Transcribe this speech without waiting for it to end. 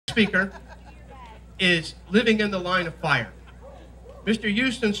speaker is living in the line of fire. Mr.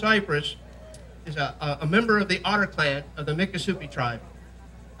 Houston Cypress is a member of the Otter clan of the Miccosukee tribe.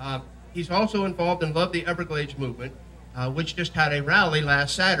 He's also involved in Love the Everglades movement, which just had a rally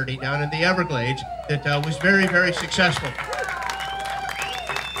last Saturday down in the Everglades that was very, very successful.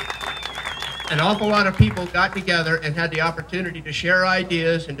 An awful lot of people got together and had the opportunity to share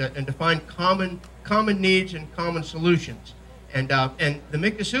ideas and to find common needs and common solutions. And the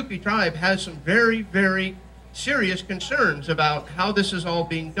Miccosukee tribe has some very, very serious concerns about how this is all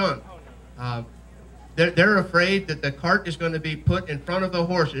being done. They're afraid that the cart is going to be put in front of the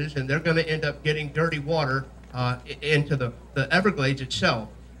horses and they're going to end up getting dirty water into the Everglades itself.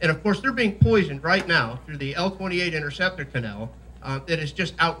 And of course, they're being poisoned right now through the L-28 interceptor canal. That is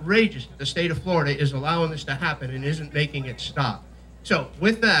just outrageous that the state of Florida is allowing this to happen and isn't making it stop. So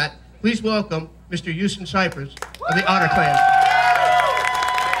with that, please welcome Mr. Houston Cypress of the Otter clan.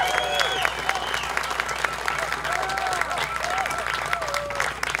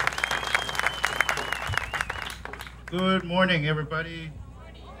 Good morning, everybody.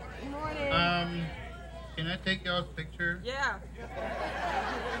 Good morning. Can I take y'all's picture? Yeah.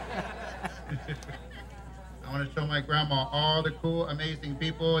 I want to show my grandma all the cool, amazing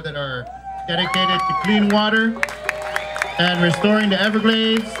people that are dedicated to clean water and restoring the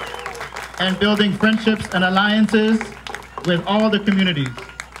Everglades and building friendships and alliances with all the communities.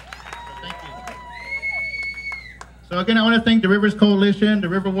 Thank you. So again, I want to thank the Rivers Coalition, the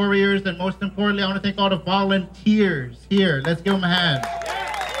River Warriors, and most importantly, I want to thank all the volunteers here. Let's give them a hand.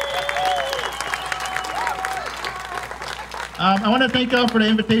 I want to thank y'all for the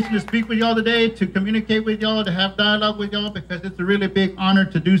invitation to speak with y'all today, to communicate with y'all, to have dialogue with y'all, because it's a really big honor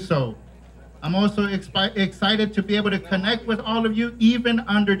to do so. I'm also excited to be able to connect with all of you, even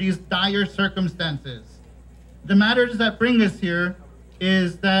under these dire circumstances. The matters that bring us here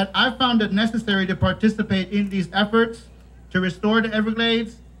is that I found it necessary to participate in these efforts to restore the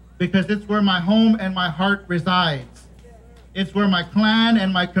Everglades because it's where my home and my heart resides. It's where my clan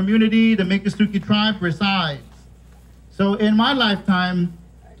and my community, the Miccosukee tribe, resides. So in my lifetime,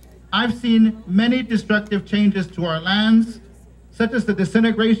 I've seen many destructive changes to our lands, such as the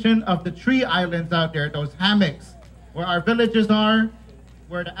disintegration of the tree islands out there, those hammocks, where our villages are,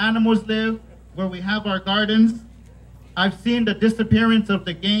 where the animals live, where we have our gardens. I've seen the disappearance of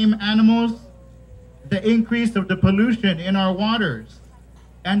the game animals, the increase of the pollution in our waters,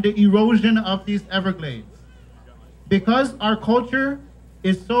 and the erosion of these Everglades. Because our culture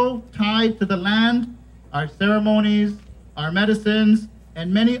is so tied to the land, our ceremonies, our medicines,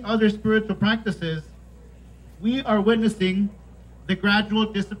 and many other spiritual practices, we are witnessing the gradual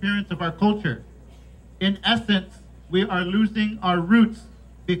disappearance of our culture. In essence, we are losing our roots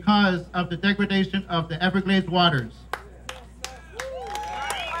because of the degradation of the Everglades waters.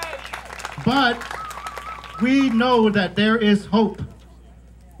 But we know that there is hope.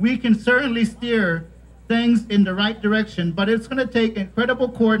 We can certainly steer things in the right direction, but it's going to take incredible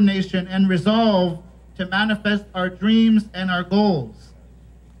coordination and resolve to manifest our dreams and our goals.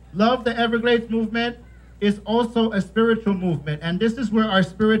 Love the Everglades movement is also a spiritual movement, and this is where our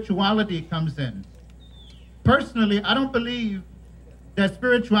spirituality comes in. Personally, I don't believe that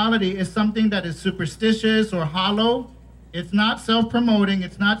spirituality is something that is superstitious or hollow. It's not self-promoting,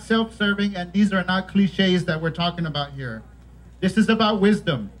 it's not self-serving, and these are not cliches that we're talking about here. This is about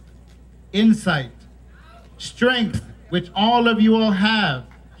wisdom, insight, strength, which all of you all have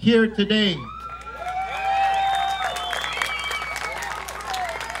here today.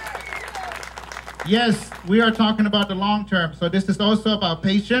 Yes, we are talking about the long term, so this is also about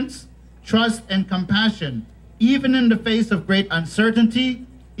patience, trust, and compassion. Even in the face of great uncertainty,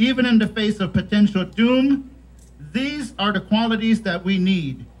 even in the face of potential doom, these are the qualities that we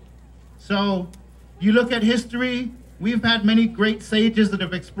need. So you look at history, we've had many great sages that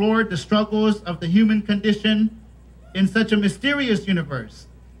have explored the struggles of the human condition in such a mysterious universe.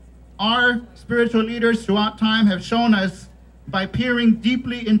 Our spiritual leaders throughout time have shown us by peering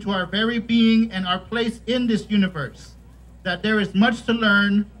deeply into our very being and our place in this universe, that there is much to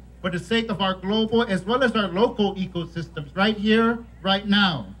learn for the sake of our global as well as our local ecosystems right here, right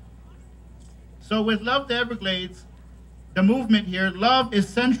now. So with Love the Everglades, the movement here, love is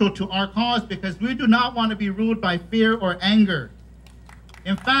central to our cause because we do not want to be ruled by fear or anger.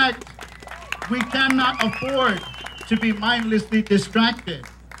 In fact, we cannot afford to be mindlessly distracted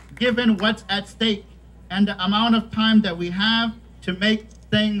given what's at stake and the amount of time that we have to make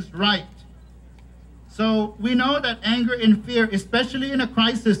things right. So we know that anger and fear, especially in a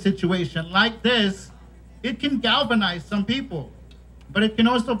crisis situation like this, it can galvanize some people, but it can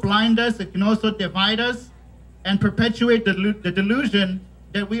also blind us, it can also divide us, and perpetuate the delusion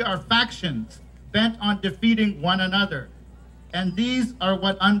that we are factions bent on defeating one another. And these are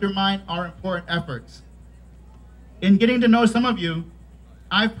what undermine our important efforts. In getting to know some of you,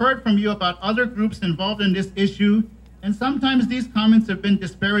 I've heard from you about other groups involved in this issue, and sometimes these comments have been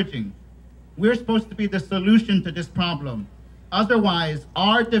disparaging. We're supposed to be the solution to this problem. Otherwise,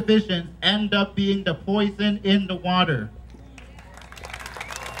 our divisions end up being the poison in the water.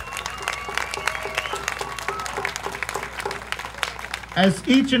 As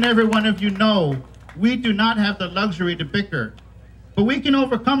each and every one of you know, we do not have the luxury to bicker, but we can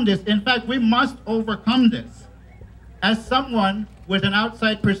overcome this. In fact, we must overcome this. As someone with an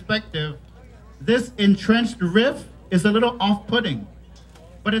outside perspective, this entrenched rift is a little off-putting,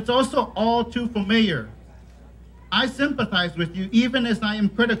 but it's also all too familiar. I sympathize with you even as I am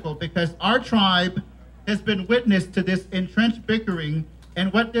critical, because our tribe has been witness to this entrenched bickering,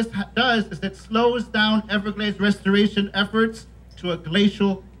 and what this does is it slows down Everglades restoration efforts to a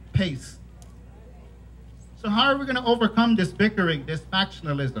glacial pace. So how are we going to overcome this bickering, this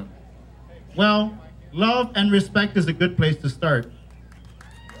factionalism? Well, love and respect is a good place to start.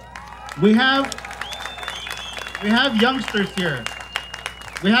 We have youngsters here.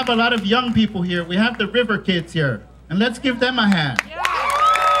 We have a lot of young people here. We have the river kids here. And let's give them a hand. Yeah.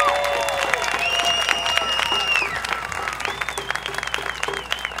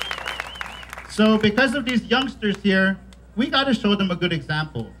 So because of these youngsters here, we got to show them a good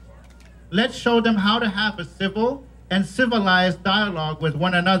example. Let's show them how to have a civil and civilized dialogue with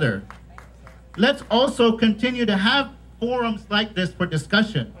one another. Let's also continue to have forums like this for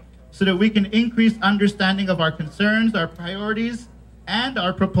discussion so that we can increase understanding of our concerns, our priorities, and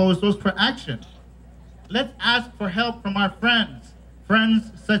our proposals for action. Let's ask for help from our friends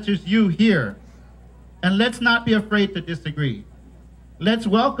such as you here. And let's not be afraid to disagree. Let's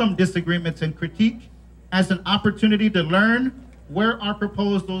welcome disagreements and critique as an opportunity to learn where our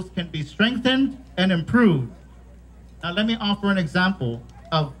proposals can be strengthened and improved. Now let me offer an example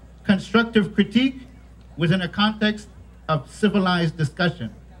of constructive critique within a context of civilized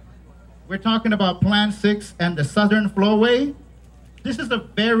discussion. We're talking about Plan 6 and the Southern Flowway. This is a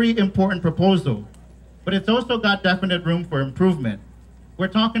very important proposal, but it's also got definite room for improvement. We're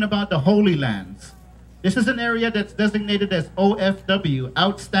talking about the Holy Lands. This is an area that's designated as OFW,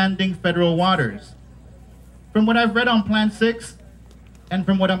 Outstanding Federal Waters. From what I've read on Plan 6, and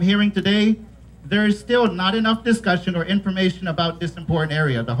from what I'm hearing today, there is still not enough discussion or information about this important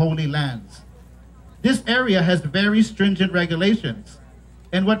area, the Holy Lands. This area has very stringent regulations,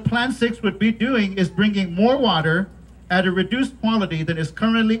 and what Plan 6 would be doing is bringing more water at a reduced quality than is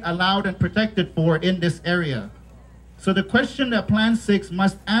currently allowed and protected for in this area. So the question that Plan 6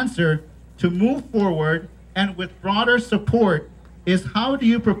 must answer to move forward and with broader support is, how do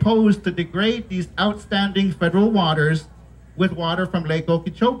you propose to degrade these outstanding federal waters with water from Lake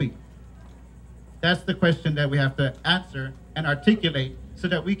Okeechobee? That's the question that we have to answer and articulate so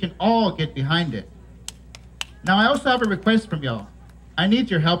that we can all get behind it. Now, I also have a request from y'all. I need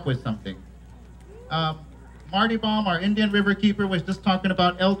your help with something. Marty Baum, our Indian River keeper, was just talking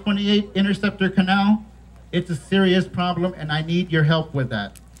about L28 Interceptor Canal. It's a serious problem, and I need your help with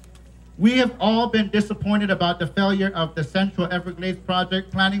that. We have all been disappointed about the failure of the Central Everglades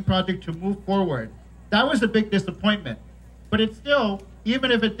planning project to move forward. That was a big disappointment. But it's still,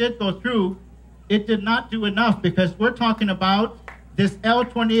 even if it did go through, it did not do enough, because we're talking about this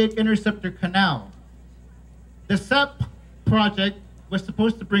L28 Interceptor Canal. The SEP project was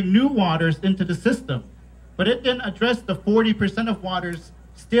supposed to bring new waters into the system, but it didn't address the 40% of waters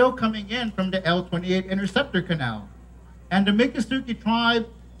still coming in from the L28 Interceptor Canal. And the Miccosukee tribe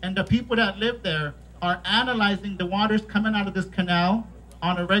and the people that live there are analyzing the waters coming out of this canal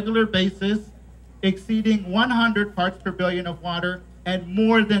on a regular basis, exceeding 100 parts per billion of water, and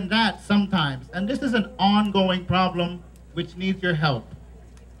more than that sometimes. And this is an ongoing problem which needs your help.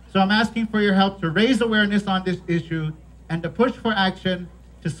 So I'm asking for your help to raise awareness on this issue and to push for action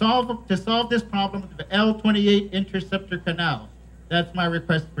to solve this problem of the L28 Interceptor Canal. That's my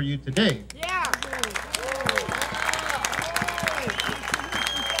request for you today. Yeah.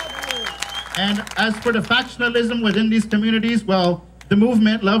 And as for the factionalism within these communities, well, the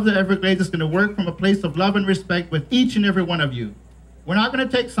movement, Love the Everglades, is going to work from a place of love and respect with each and every one of you. We're not going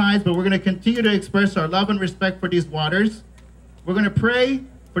to take sides, but we're going to continue to express our love and respect for these waters. We're going to pray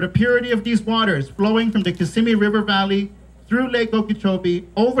for the purity of these waters flowing from the Kissimmee River Valley through Lake Okeechobee,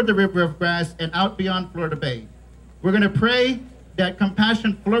 over the River of Grass, and out beyond Florida Bay. We're going to pray that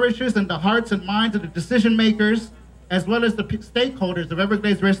compassion flourishes in the hearts and minds of the decision makers, as well as the stakeholders of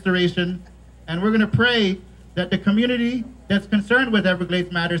Everglades restoration. And we're going to pray that the community that's concerned with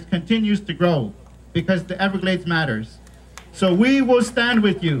Everglades matters continues to grow, because the Everglades matters. So we will stand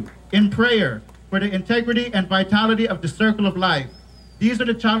with you in prayer for the integrity and vitality of the circle of life. These are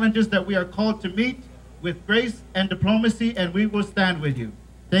the challenges that we are called to meet with grace and diplomacy, and we will stand with you.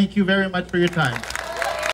 Thank you very much for your time.